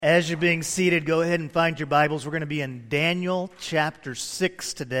As you're being seated, go ahead and find your Bibles. We're going to be in Daniel chapter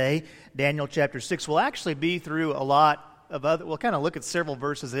 6 today. Daniel chapter 6. We'll actually be through a lot of we'll kind of look at several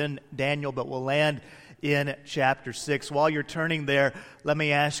verses in Daniel, but we'll land in chapter 6. While you're turning there, let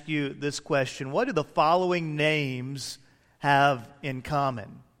me ask you this question. What do the following names have in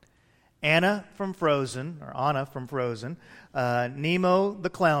common? Anna from Frozen, Nemo the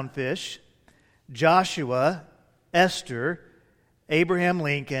clownfish, Joshua, Esther, Abraham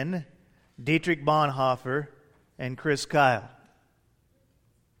Lincoln, Dietrich Bonhoeffer, and Chris Kyle.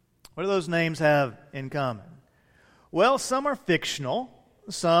 What do those names have in common? Well, some are fictional,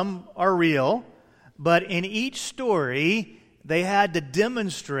 some are real, but in each story, they had to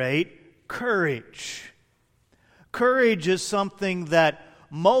demonstrate courage. Courage is something that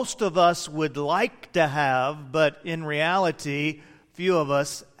most of us would like to have, but in reality, few of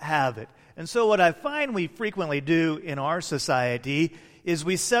us have it. And so what I find we frequently do in our society is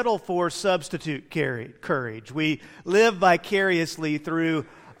we settle for substitute courage. We live vicariously through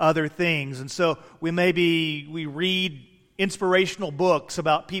other things. And so we read inspirational books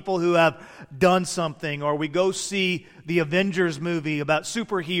about people who have done something, or we go see the Avengers movie about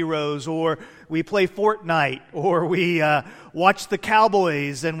superheroes, or we play Fortnite, or we watch the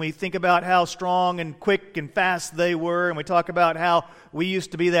Cowboys and we think about how strong and quick and fast they were, and we talk about how we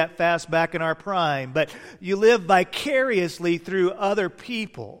used to be that fast back in our prime. But you live vicariously through other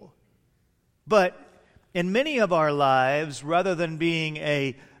people. But in many of our lives, rather than being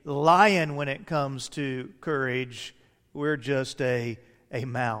a lion when it comes to courage, we're just a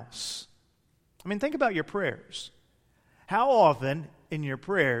mouse. I mean, think about your prayers. How often in your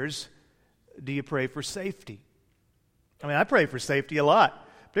prayers do you pray for safety? I mean, I pray for safety a lot.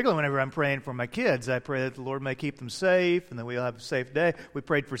 Particularly whenever I'm praying for my kids, I pray that the Lord may keep them safe and that we'll have a safe day. We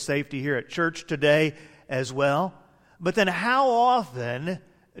prayed for safety here at church today as well. But then how often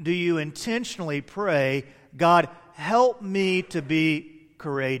do you intentionally pray, God, help me to be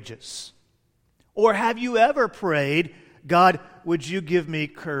courageous? Or have you ever prayed, God, would you give me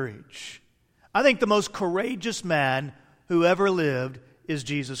courage? I think the most courageous man who ever lived is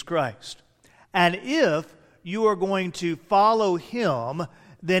Jesus Christ. And if you are going to follow Him,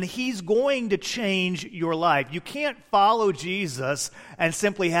 then He's going to change your life. You can't follow Jesus and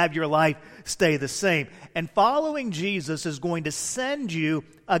simply have your life stay the same. And following Jesus is going to send you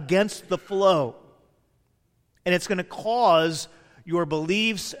against the flow. And it's going to cause your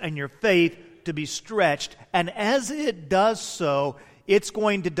beliefs and your faith to be stretched. And as it does so, it's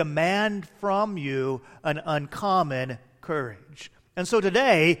going to demand from you an uncommon courage. And so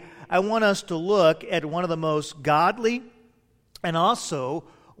today, I want us to look at one of the most godly and also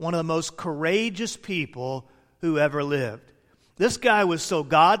one of the most courageous people who ever lived. This guy was so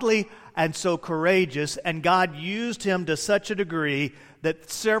godly and so courageous, and God used him to such a degree that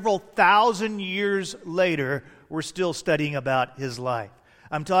several thousand years later, we're still studying about his life.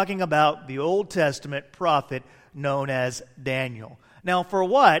 I'm talking about the Old Testament prophet known as Daniel. Now, for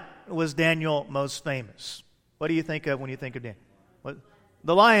what was Daniel most famous? What do you think of when you think of Daniel? What?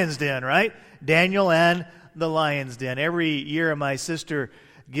 The lion's den, right? Daniel and the lion's den. Every year, my sister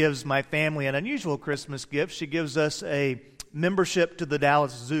gives my family an unusual Christmas gift. She gives us a membership to the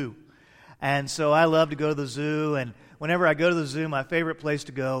Dallas Zoo. And so I love to go to the zoo, and whenever I go to the zoo, my favorite place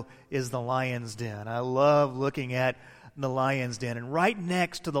to go is the lion's den. I love looking at the lion's den. And right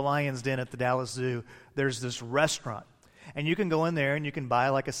next to the lion's den at the Dallas Zoo, there's this restaurant. And you can go in there and you can buy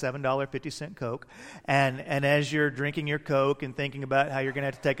like a $7.50 Coke. And as you're drinking your Coke and thinking about how you're going to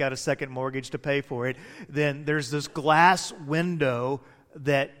have to take out a second mortgage to pay for it, then there's this glass window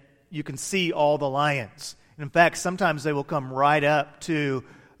that you can see all the lions. And in fact, sometimes they will come right up to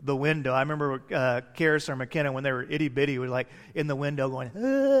the window. I remember Karis or McKenna, when they were itty-bitty, were like in the window going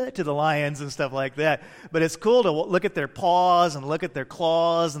to the lions and stuff like that. But it's cool to look at their paws and look at their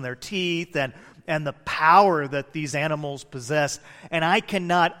claws and their teeth and the power that these animals possess. And I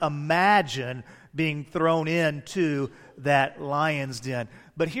cannot imagine being thrown into that lion's den.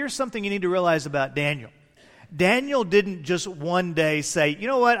 But here's something you need to realize about Daniel. Daniel didn't just one day say, you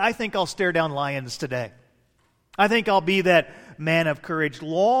know what, I think I'll stare down lions today. I think I'll be that man of courage.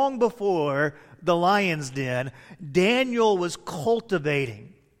 Long before the lion's den, Daniel was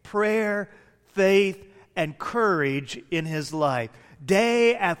cultivating prayer, faith, and courage in his life.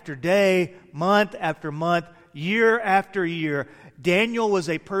 Day after day, month after month, year after year, Daniel was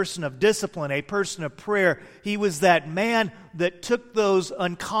a person of discipline, a person of prayer. He was that man that took those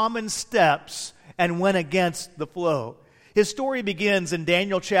uncommon steps and went against the flow. His story begins in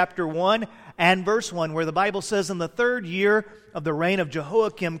Daniel chapter 1 and verse 1, where the Bible says, "In the 3rd year of the reign of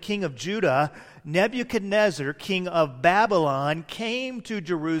Jehoiakim, king of Judah, Nebuchadnezzar, king of Babylon, came to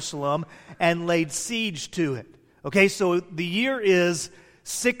Jerusalem and laid siege to it." Okay, so the year is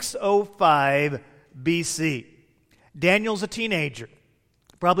 605 BC. Daniel's a teenager,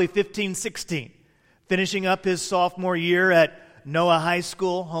 probably 15, 16, finishing up his sophomore year at Noah High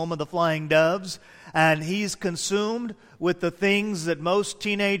School, home of the Flying Doves, and he's consumed with the things that most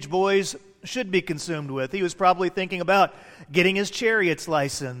teenage boys should be consumed with. He was probably thinking about getting his chariot's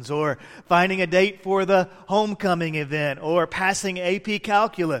license, or finding a date for the homecoming event, or passing AP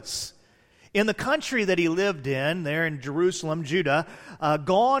calculus. In the country that he lived in, there in Jerusalem, Judah,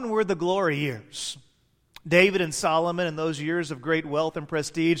 gone were the glory years. David and Solomon, in those years of great wealth and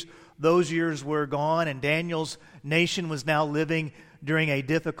prestige, those years were gone, and Daniel's nation was now living during a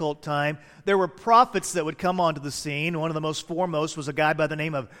difficult time. There were prophets that would come onto the scene. One of the most foremost was a guy by the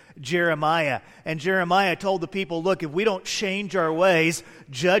name of Jeremiah. And Jeremiah told the people, look, if we don't change our ways,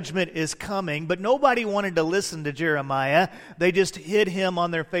 judgment is coming. But nobody wanted to listen to Jeremiah. They just hid him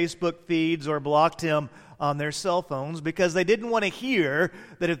on their Facebook feeds or blocked him on their cell phones because they didn't want to hear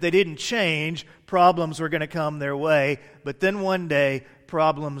that if they didn't change, problems were going to come their way. But then one day,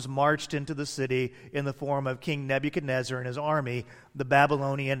 problems marched into the city in the form of King Nebuchadnezzar and his army, the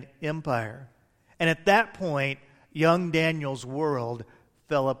Babylonian Empire. And at that point, young Daniel's world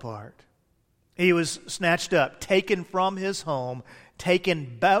fell apart. He was snatched up, taken from his home,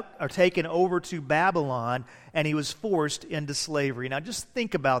 taken over to Babylon, and he was forced into slavery. Now just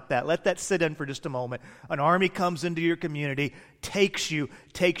think about that. Let that sit in for just a moment. An army comes into your community, takes you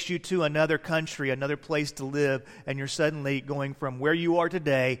to another country, another place to live, and you're suddenly going from where you are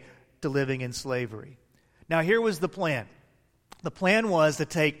today to living in slavery. Now here was the plan. The plan was to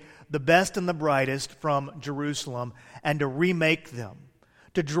take the best and the brightest from Jerusalem and to remake them,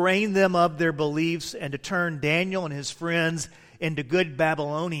 to drain them of their beliefs and to turn Daniel and his friends into good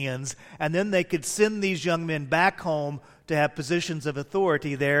Babylonians, and then they could send these young men back home to have positions of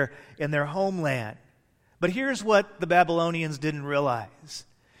authority there in their homeland. But here's what the Babylonians didn't realize.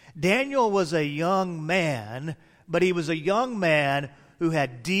 Daniel was a young man, but he was a young man who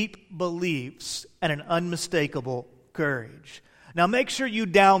had deep beliefs and an unmistakable courage. Now make sure you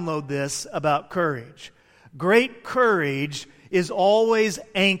download this about courage. Great courage is always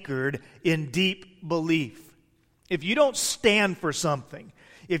anchored in deep belief. If you don't stand for something,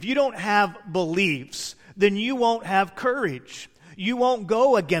 if you don't have beliefs, then you won't have courage. You won't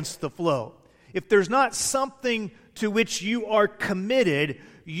go against the flow. If there's not something to which you are committed,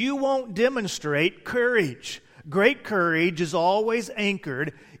 you won't demonstrate courage. Great courage is always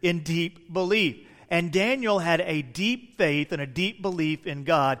anchored in deep belief. And Daniel had a deep faith and a deep belief in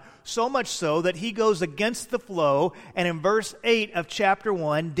God, so much so that he goes against the flow, and in verse 8 of chapter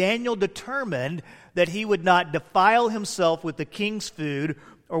 1, Daniel determined that he would not defile himself with the king's food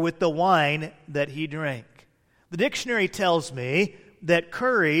or with the wine that he drank. The dictionary tells me that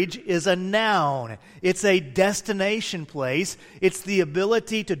courage is a noun. It's a destination place. It's the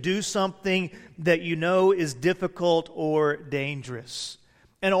ability to do something that you know is difficult or dangerous.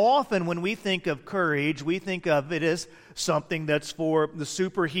 And often when we think of courage, we think of it as something that's for the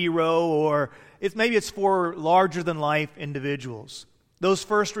superhero, or maybe it's for larger-than-life individuals. Those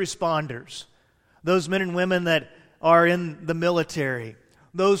first responders, those men and women that are in the military,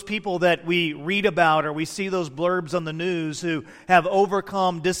 those people that we read about or we see those blurbs on the news who have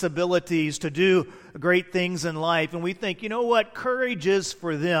overcome disabilities to do great things in life. And we think, you know what, courage is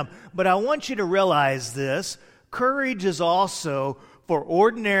for them. But I want you to realize this. Courage is also for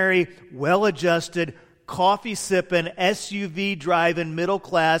ordinary, well-adjusted, coffee-sipping, SUV-driving,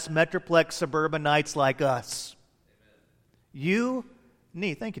 middle-class, Metroplex suburbanites like us.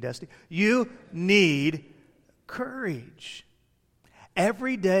 Thank you, Dusty. You need courage.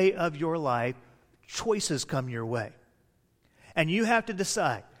 Every day of your life, choices come your way. And you have to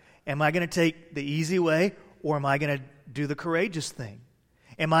decide, am I going to take the easy way, or am I going to do the courageous thing?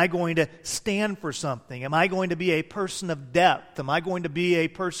 Am I going to stand for something? Am I going to be a person of depth? Am I going to be a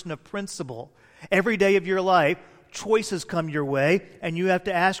person of principle? Every day of your life, choices come your way, and you have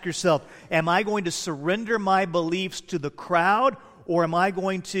to ask yourself, am I going to surrender my beliefs to the crowd, or am I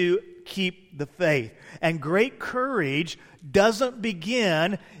going to keep the faith? And great courage doesn't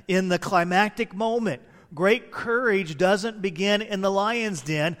begin in the climactic moment. Great courage doesn't begin in the lion's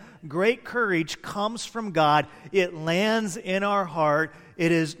den. Great courage comes from God. It lands in our heart.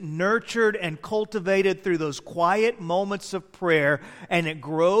 It is nurtured and cultivated through those quiet moments of prayer, and it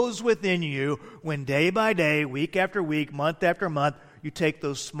grows within you when day by day, week after week, month after month, you take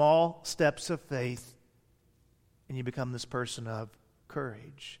those small steps of faith and you become this person of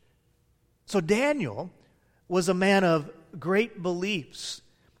courage. So Daniel was a man of great beliefs,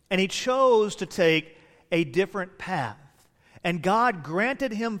 and he chose to take a different path. And God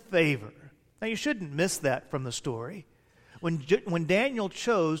granted him favor. Now, you shouldn't miss that from the story. When Daniel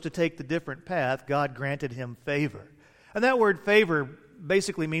chose to take the different path, God granted him favor. And that word favor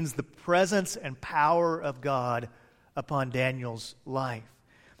basically means the presence and power of God upon Daniel's life.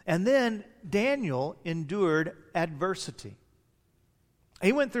 And then Daniel endured adversity.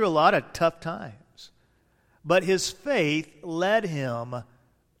 He went through a lot of tough times, but his faith led him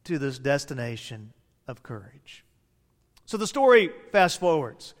to this destination of courage. So the story fast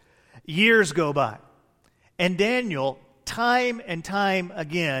forwards. Years go by, and Daniel, time and time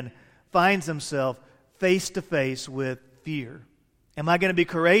again, finds himself face to face with fear. Am I going to be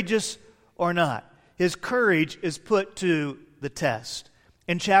courageous or not? His courage is put to the test.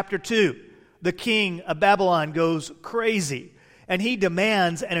 In chapter 2, the king of Babylon goes crazy, and he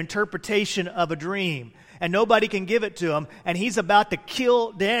demands an interpretation of a dream. And nobody can give it to him, and he's about to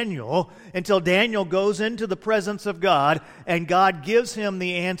kill Daniel until Daniel goes into the presence of God, and God gives him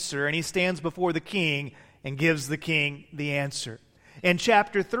the answer, and he stands before the king and gives the king the answer. In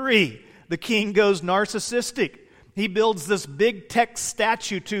chapter 3, the king goes narcissistic. He builds this big text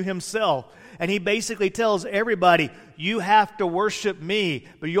statue to himself, and he basically tells everybody, you have to worship me.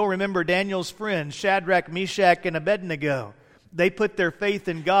 But you'll remember Daniel's friends, Shadrach, Meshach, and Abednego. They put their faith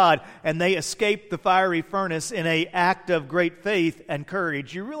in God, and they escaped the fiery furnace in an act of great faith and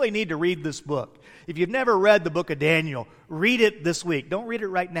courage. You really need to read this book. If you've never read the book of Daniel, read it this week. Don't read it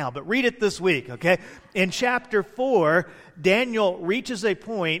right now, but read it this week, okay? In chapter 4, Daniel reaches a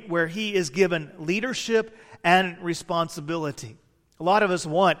point where he is given leadership and responsibility. A lot of us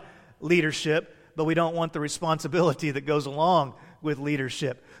want leadership, but we don't want the responsibility that goes along with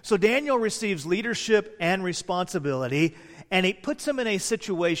leadership. So Daniel receives leadership and responsibility, and it puts him in a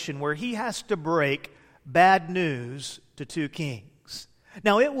situation where he has to break bad news to two kings.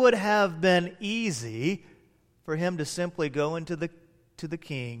 Now, it would have been easy for him to simply go to the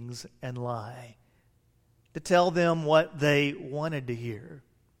kings and lie, to tell them what they wanted to hear.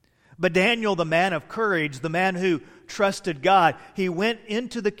 But Daniel, the man of courage, the man who trusted God, he went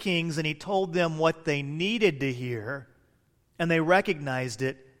into the kings and he told them what they needed to hear, and they recognized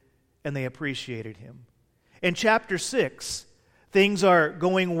it and they appreciated him. In chapter 6, things are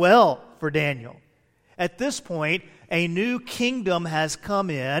going well for Daniel. At this point, a new kingdom has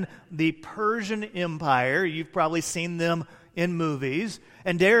come in, the Persian Empire. You've probably seen them in movies.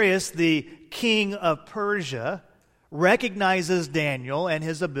 And Darius, the king of Persia, recognizes Daniel and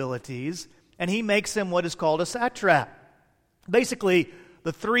his abilities, and he makes him what is called a satrap. Basically,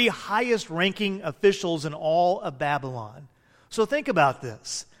 the three highest ranking officials in all of Babylon. So think about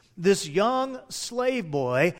this. This young slave boy